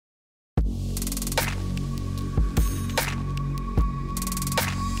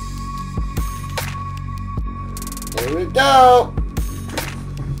Here we go.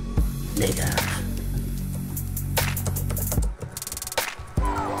 Nigga.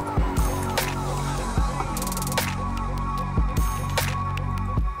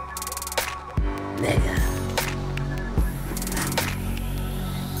 Nigga.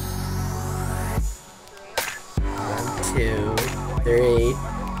 One, two, three,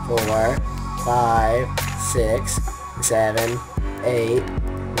 4, 5, 6, 7, 8,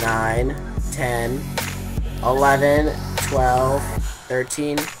 9, 10, 11, 12,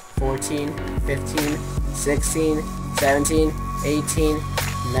 13, 14, 15, 16, 17, 18,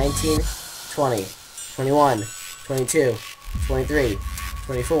 19, 20, 21, 22, 23,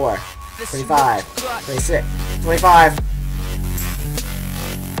 24, 25, 26, 25.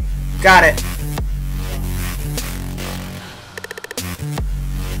 Got it.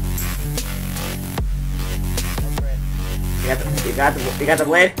 You got the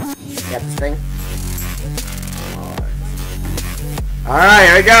blade? You got this thing? Alright,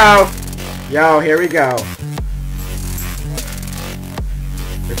 here we go! Yo, here we go.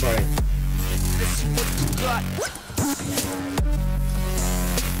 Recording. This is what you got.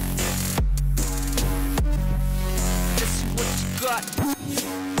 This is what you got.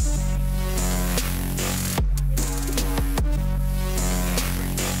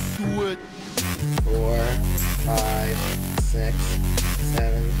 4, 5, 6,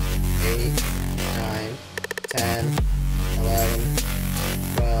 7, 8, 9, 10, 11,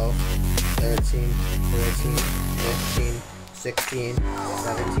 12, 13, 14, 15, 16,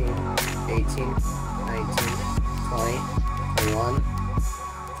 17, 18, 19, 20, 21,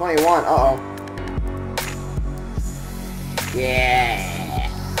 21, uh-oh. Yeah.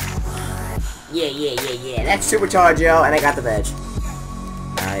 Yeah. That's supercharged, yo, and I got the veg.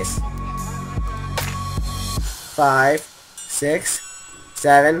 Nice. 5, 6,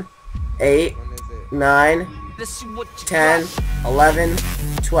 7, 8, 9, 10, 11,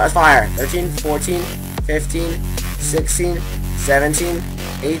 12, fire, 13, 14, 15, 16, 17,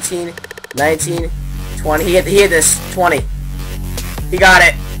 18, 19, 20, he hit this, 20. He got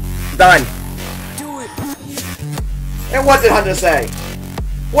it. Done. And what did Hunter say?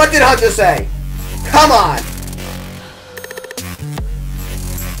 What did Hunter say? Come on!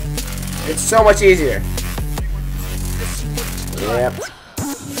 It's so much easier. Yep.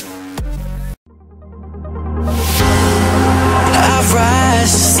 I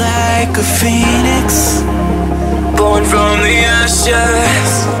rise just like a phoenix, born from the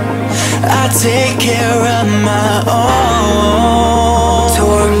ashes. I take care of my own.